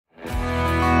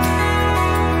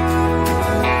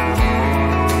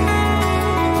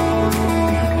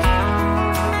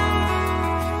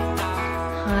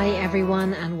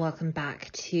welcome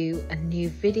back to a new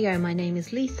video. My name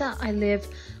is Lisa. I live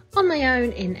on my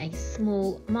own in a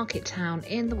small market town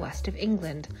in the west of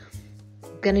England.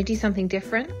 I'm going to do something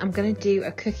different. I'm going to do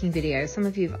a cooking video. Some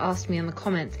of you have asked me in the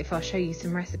comments if I'll show you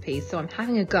some recipes, so I'm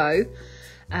having a go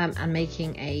and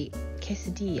making a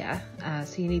quesadilla.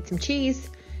 So you need some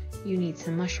cheese, you need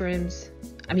some mushrooms.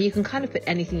 I mean, you can kind of put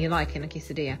anything you like in a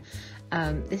quesadilla.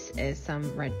 This is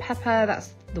some red pepper.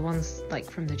 That's the ones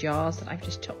like from the jars that I've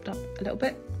just chopped up a little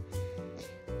bit.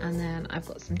 And then I've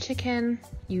got some chicken.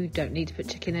 You don't need to put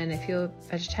chicken in if you're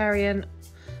vegetarian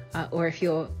or if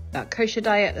you're kosher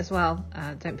diet as well.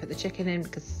 Don't put the chicken in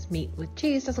because meat with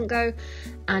cheese doesn't go.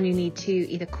 And you need to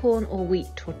either corn or wheat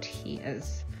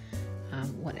tortillas,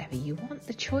 whatever you want.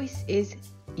 The choice is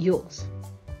yours.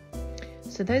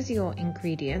 So those are your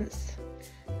ingredients.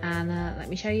 And let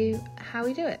me show you how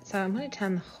we do it. So I'm going to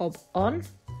turn the hob on,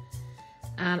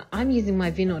 and I'm using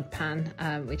my Vinod pan,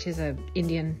 which is an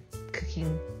Indian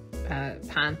cooking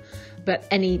pan, but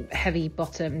any heavy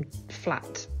bottom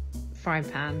flat frying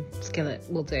pan skillet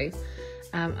will do.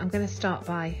 I'm going to start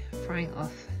by frying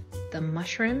off the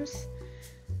mushrooms.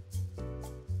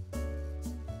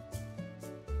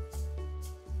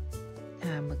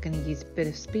 We're going to use a bit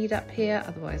of speed up here,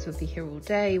 otherwise we'll be here all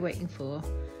day waiting for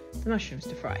the mushrooms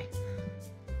to fry.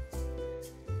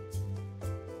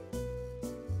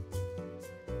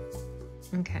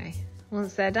 Okay,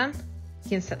 once they're done, you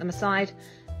can set them aside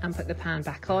and put the pan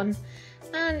back on,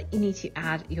 and you need to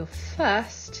add your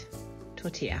first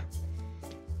tortilla.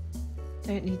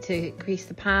 Don't need to grease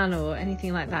the pan or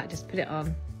anything like that, just put it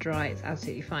on dry, it's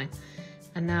absolutely fine.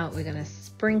 And now we're going to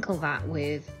sprinkle that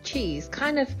with cheese,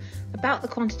 kind of about the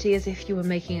quantity as if you were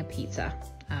making a pizza.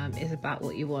 Is about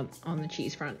what you want on the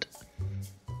cheese front.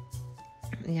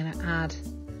 We're going to add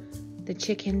the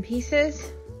chicken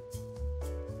pieces.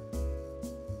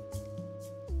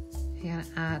 We're going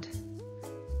to add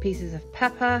pieces of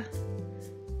pepper,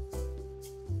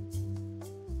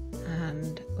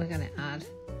 and we're going to add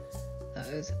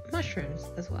those mushrooms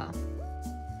as well.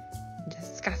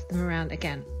 Just scatter them around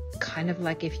again, kind of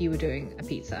like if you were doing a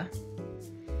pizza.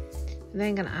 And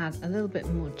then going to add a little bit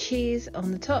more cheese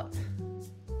on the top,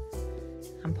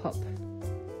 and pop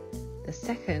the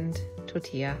second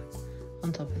tortilla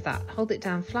on top of that. Hold it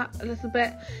down flat a little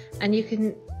bit, and you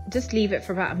can just leave it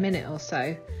for about a minute or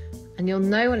so, and you'll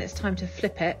know when it's time to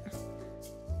flip it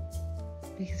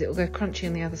because it will go crunchy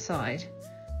on the other side.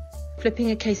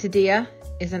 Flipping a quesadilla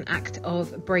is an act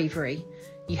of bravery.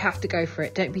 You have to go for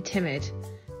it. Don't be timid.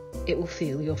 It will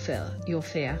feel your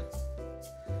fear.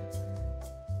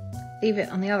 Leave it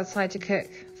on the other side to cook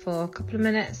for a couple of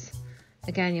minutes.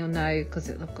 Again, you'll know because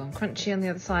it'll have gone crunchy on the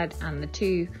other side, and the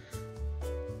two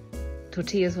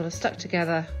tortillas will have stuck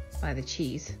together by the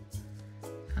cheese,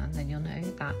 and then you'll know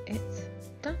that it's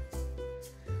done.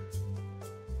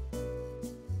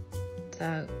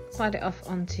 So slide it off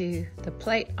onto the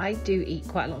plate. I do eat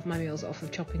quite a lot of my meals off of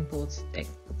chopping boards.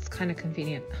 It's kind of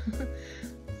convenient.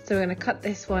 So we're going to cut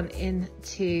this one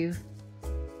into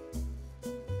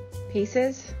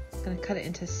pieces. I'm going to cut it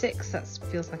into 6. That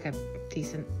feels like a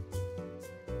decent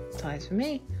size for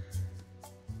me.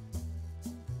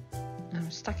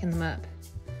 I'm stacking them up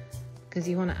because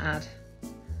you want to add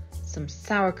some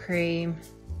sour cream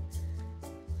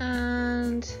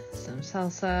and some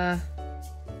salsa,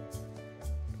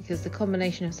 because the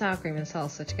combination of sour cream and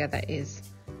salsa together is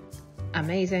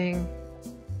amazing.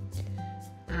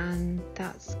 And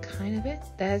that's kind of it.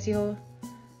 There's your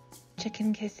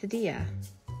chicken quesadilla.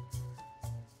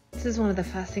 This is one of the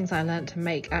first things I learned to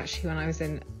make actually when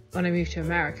I moved to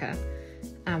America,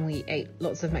 and we ate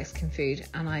lots of Mexican food,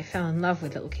 and I fell in love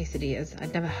with little quesadillas.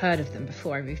 I'd never heard of them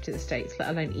before I moved to the States, let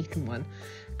alone eaten one,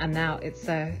 and now it's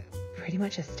pretty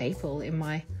much a staple in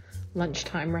my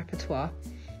lunchtime repertoire.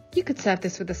 You could serve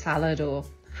this with a salad or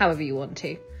however you want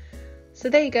to. So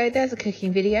there you go, there's a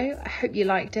cooking video. I hope you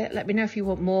liked it. Let me know if you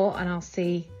want more, and I'll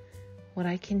see what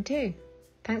I can do.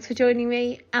 Thanks for joining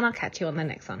me, and I'll catch you on the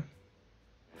next one.